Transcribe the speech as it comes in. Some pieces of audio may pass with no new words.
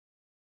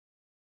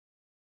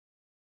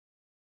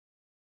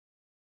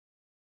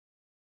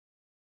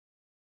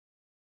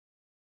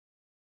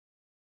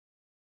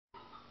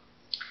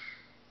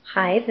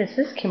Hi, this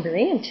is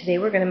Kimberly, and today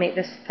we're going to make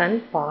this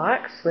fun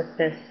box with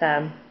this,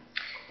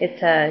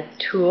 it's a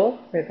tulle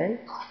ribbon,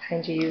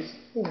 kind you use,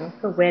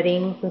 for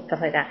weddings and stuff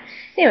like that.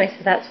 Anyway,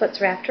 so that's what's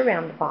wrapped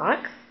around the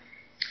box.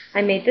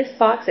 I made this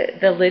box,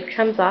 the lid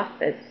comes off,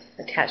 it's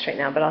attached right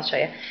now, but I'll show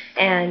you.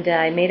 And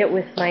I made it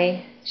with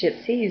my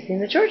Gypsy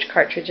using the George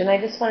cartridge, and I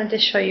just wanted to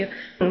show you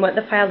what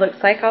the file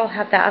looks like. I'll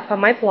have that up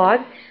on my blog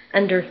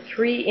under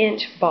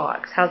 3-inch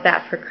box. How's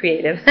that for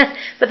creative?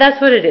 But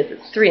that's what it is.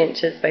 It's 3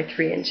 inches by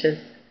 3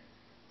 inches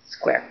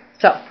square.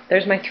 So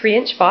there's my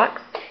 3-inch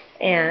box,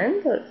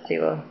 and let's see,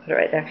 we'll put it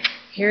right there.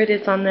 Here it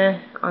is on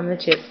the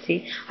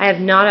Gypsy. I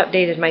have not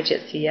updated my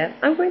Gypsy yet.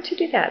 I'm going to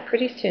do that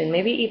pretty soon,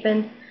 maybe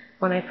even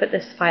when I put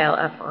this file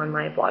up on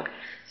my blog.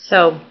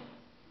 So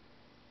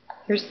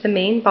here's the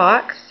main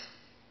box.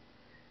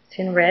 It's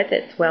in red,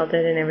 it's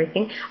welded and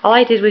everything. All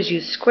I did was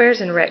use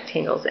squares and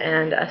rectangles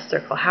and a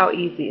circle. How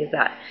easy is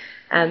that?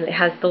 It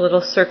has the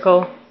little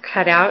circle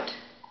cut out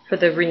for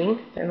the ring,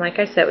 and like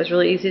I said, it was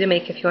really easy to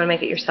make if you want to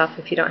make it yourself.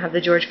 If you don't have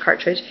the George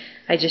cartridge,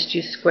 I just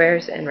use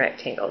squares and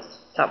rectangles.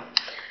 So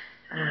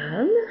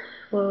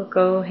we'll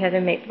go ahead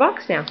and make the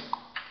box now.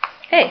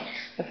 Okay,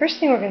 the first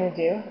thing we're going to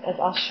do is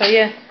I'll show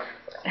you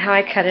how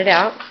I cut it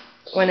out.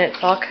 When it's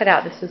all cut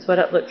out, this is what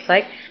it looks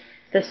like.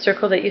 The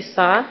circle that you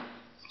saw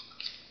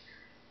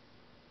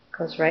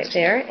goes right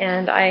there,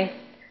 and I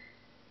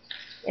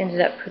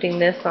ended up putting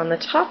this on the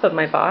top of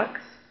my box,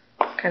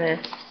 kind of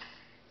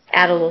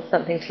add a little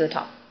something to the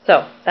top.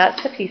 So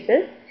that's the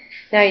pieces.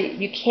 Now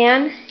you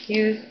can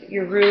use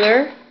your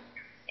ruler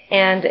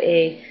and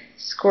a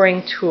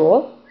scoring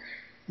tool,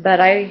 but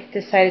I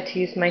decided to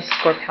use my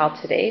score pal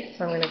today,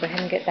 so I'm going to go ahead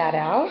and get that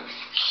out.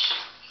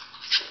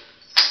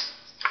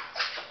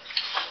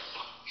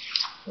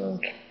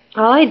 Okay.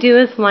 All I do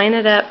is line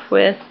it up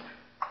with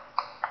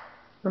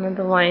one of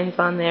the lines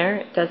on there.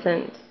 It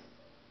doesn't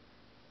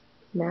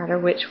matter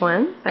which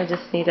one. I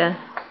just need a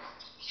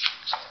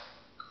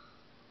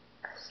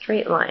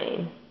straight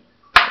line.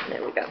 And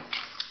there we go.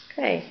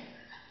 Okay,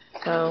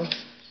 so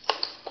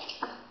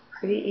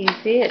pretty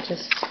easy. It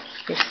just,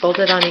 you fold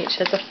it on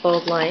each of the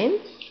fold lines,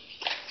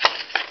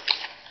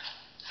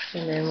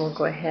 and then we'll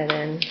go ahead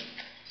and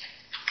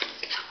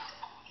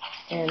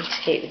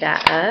tape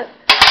that up.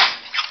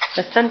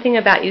 The fun thing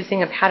about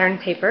using a pattern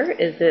paper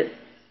is that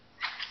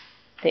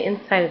the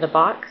inside of the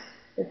box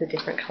is a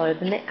different color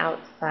than the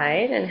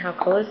outside, and how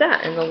cool is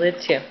that? And the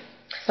lid too.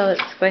 So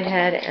let's go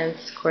ahead and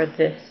score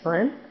this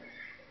one.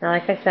 Now,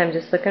 like I said, I'm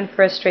just looking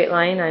for a straight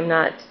line. I'm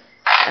not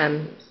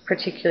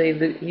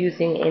particularly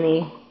using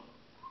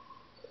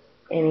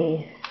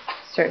any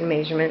certain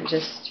measurement,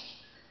 just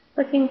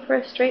looking for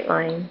a straight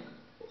line.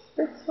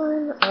 This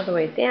one all the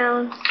way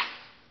down.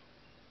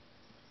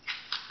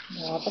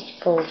 All the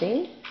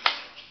folding.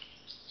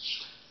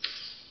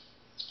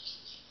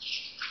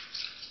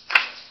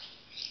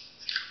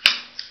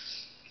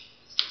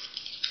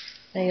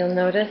 Now you'll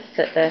notice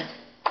that the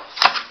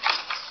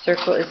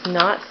circle is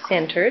not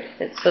centered.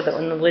 It's so that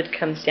when the lid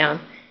comes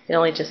down, it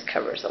only just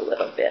covers a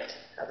little bit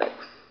of it.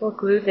 We'll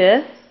glue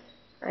this.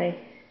 I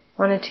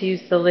wanted to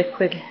use the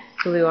liquid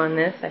glue on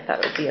this. I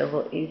thought it would be a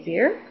little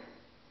easier.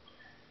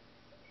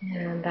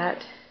 And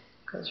that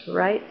goes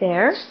right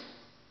there.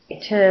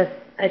 To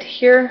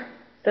adhere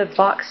the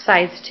box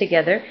sides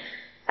together,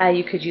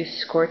 you could use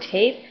score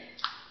tape.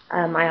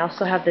 I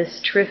also have this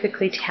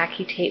terrifically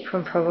tacky tape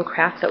from Provo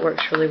Craft that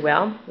works really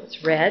well.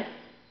 It's red,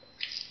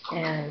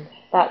 and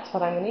that's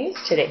what I'm going to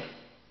use today.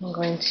 I'm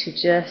going to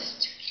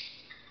just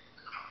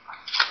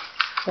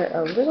put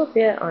a little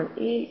bit on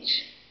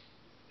each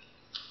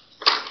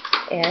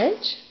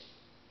edge.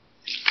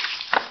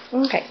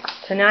 Okay,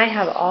 so now I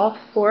have all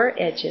 4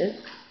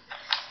 edges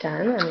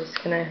done. I'm just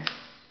going to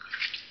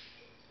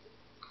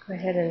go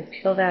ahead and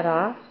peel that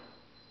off.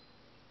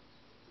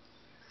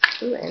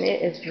 Ooh, and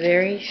it is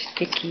very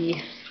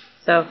sticky.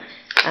 So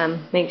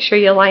make sure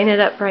you line it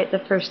up right the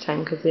first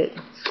time, because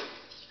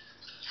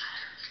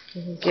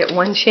you get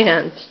one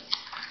chance.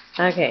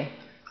 Okay,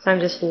 so I'm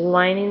just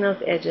lining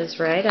those edges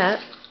right up.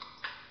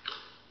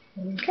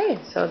 Okay,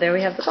 so there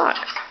we have the box.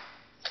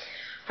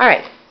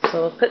 Alright,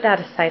 so we'll put that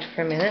aside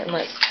for a minute, and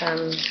let's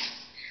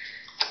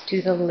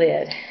do the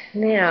lid.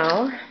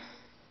 Now,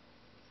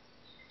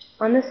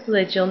 on this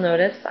lid you'll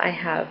notice I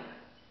have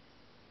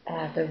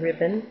the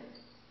ribbon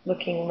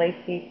looking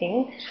lacy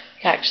thing.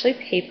 It's actually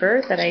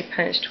paper that I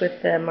punched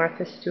with the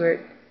Martha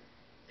Stewart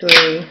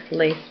doily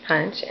lace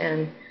punch,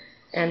 and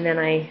then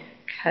I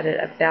cut it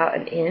about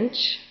 1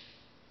 inch.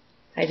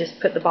 I just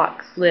put the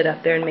box lid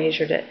up there and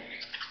measured it.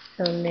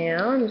 So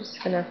now I'm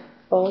just going to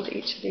fold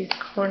each of these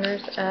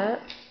corners up,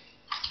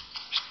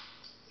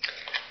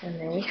 and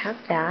there we have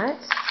that.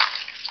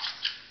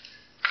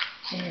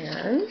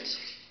 And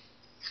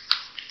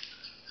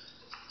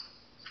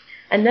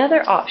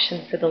another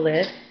option for the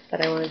lid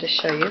that I wanted to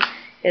show you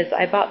is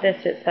I bought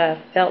this. It's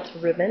a felt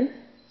ribbon,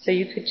 so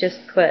you could just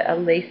put a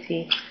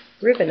lacy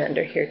ribbon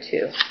under here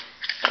too,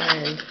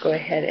 and go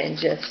ahead and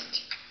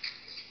just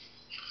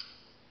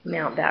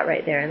mount that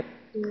right there. And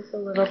use a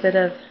little bit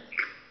of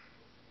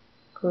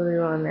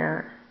glue on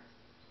that,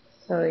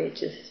 so you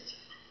just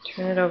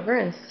turn it over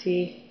and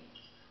see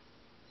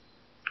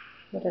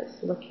what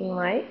it's looking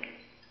like.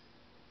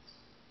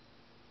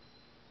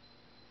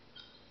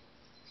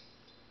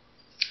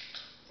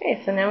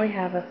 Okay, so now we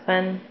have a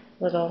fun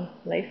little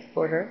lace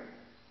border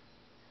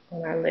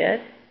on our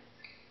lid.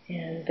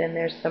 And then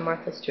there's the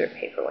Martha Stewart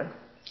paper one.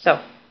 So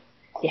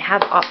you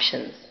have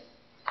options.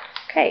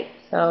 Okay,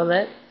 so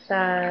let's,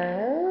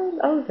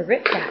 oh, the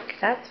rip back.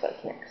 That's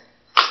what's next.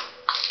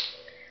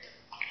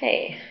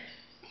 Okay,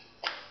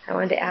 I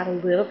wanted to add a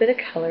little bit of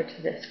color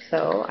to this,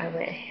 so I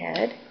went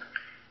ahead,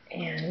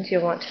 and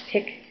you'll want to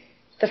pick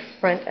the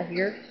front of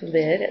your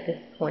lid at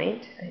this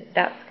point.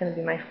 That's going to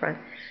be my front,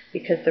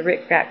 because the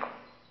rip back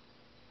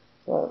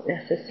won't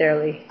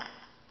necessarily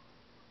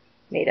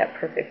made up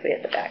perfectly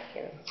at the back,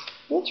 you know.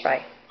 We'll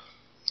try.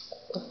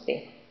 Let's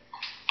see.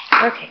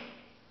 Okay,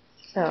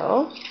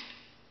 so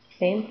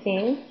same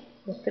thing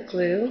with the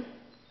glue.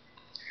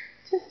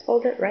 Just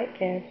hold it right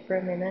there for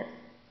a minute.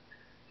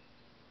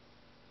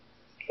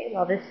 Okay,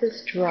 while this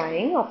is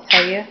drying, I'll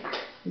tell you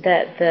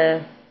that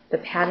the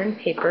pattern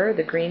paper,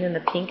 the green and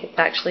the pink, it's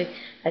actually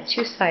a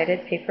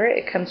two-sided paper.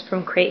 It comes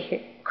from Crepe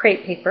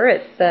paper.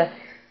 It's the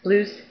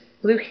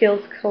Blue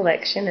Hills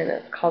collection, and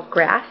it's called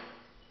Grass.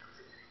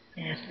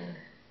 And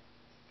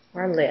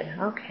our lid.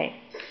 Okay,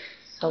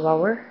 so while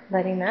we're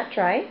letting that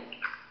dry,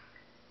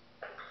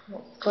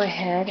 let's go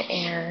ahead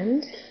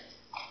and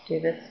do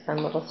this fun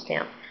little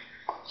stamp.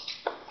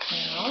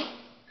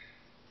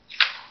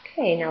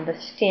 Now the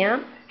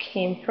stamp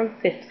came from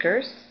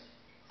Fiskars,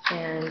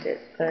 and it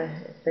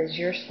says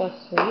 "You're so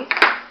sweet."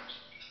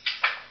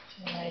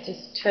 And I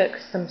just took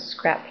some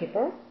scrap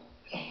paper.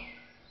 Okay.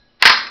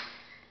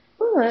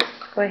 Well, let's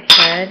go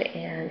ahead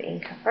and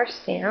ink up our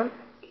stamp.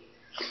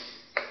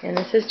 And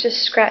this is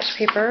just scratch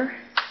paper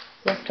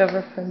left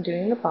over from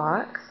doing the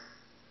box.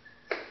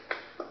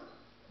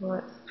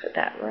 Let's put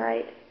that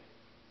right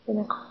in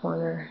the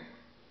corner.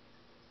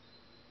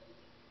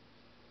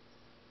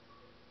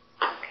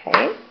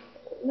 Okay,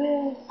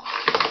 let's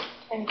try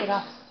and get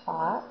off the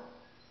top.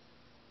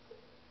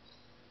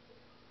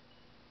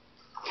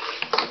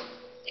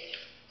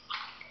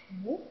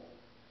 Okay.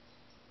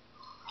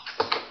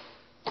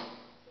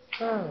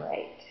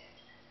 Alright,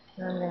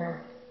 I'm going to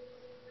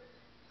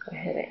go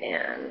ahead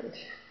and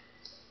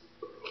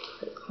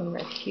put some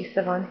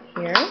adhesive on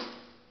here.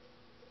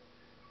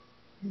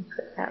 And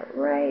put that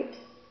right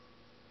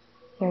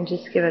here and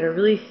just give it a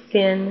really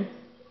thin,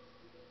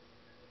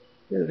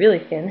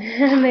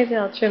 maybe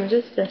I'll trim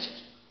just a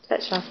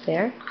touch off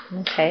there.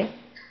 Okay,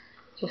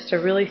 just a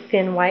really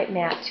thin white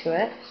mat to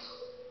it.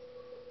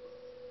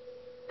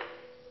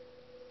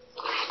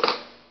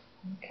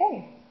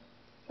 Okay,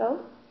 so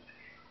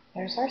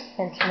there's our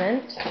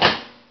sentiment.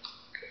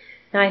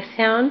 Now I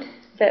found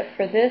that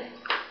for this,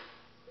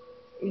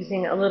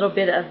 using a little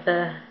bit of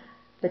the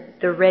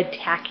red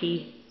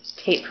tacky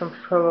tape from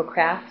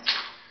Probocraft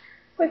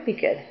would be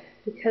good,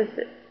 because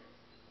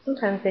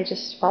sometimes they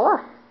just fall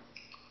off.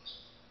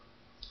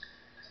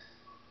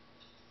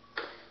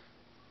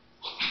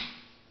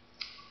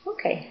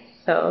 Okay,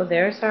 so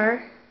there's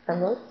our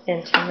little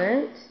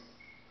sentiment,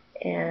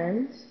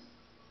 and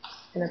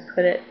I'm going to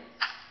put it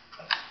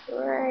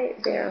right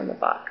there on the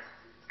box.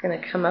 It's going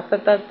to come up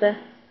above the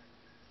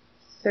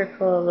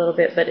circle a little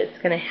bit, but it's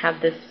going to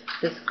have this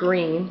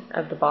green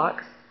of the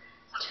box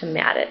to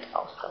mat it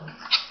also.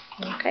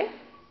 Okay.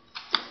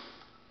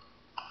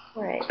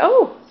 Alright.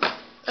 Oh!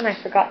 And I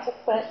forgot to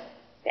put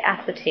the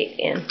acetate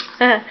in.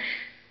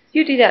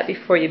 You do that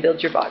before you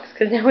build your box,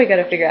 because now we got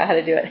to figure out how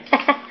to do it.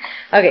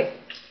 Okay.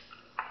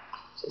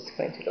 Just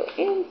going to go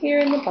in here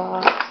in the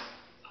box.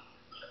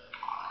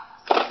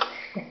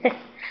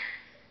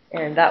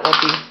 And that will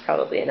be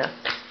probably enough.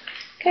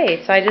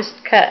 Okay, so I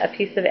just cut a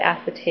piece of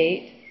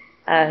acetate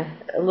a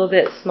little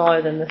bit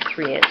smaller than the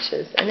 3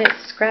 inches. And it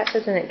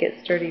scratches and it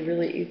gets dirty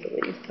really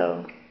easily,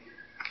 so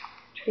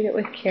treat it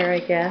with care, I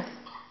guess.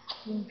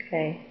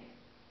 Okay.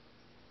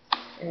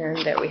 And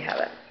there we have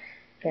it.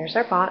 There's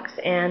our box,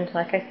 and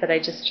like I said, I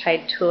just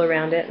tied tulle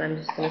around it, and I'm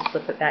just going to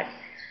slip it back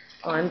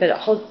on, but it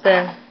holds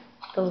the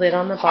lid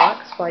on the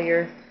box while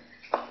you're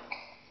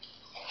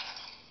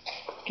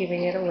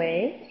giving it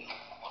away.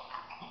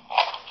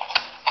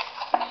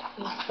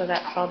 And so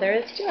that's all there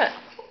is to it.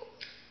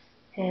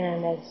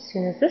 And as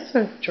soon as this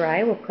one's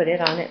dry, we'll put it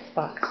on its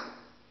box.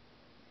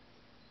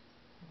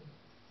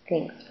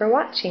 Thanks for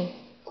watching.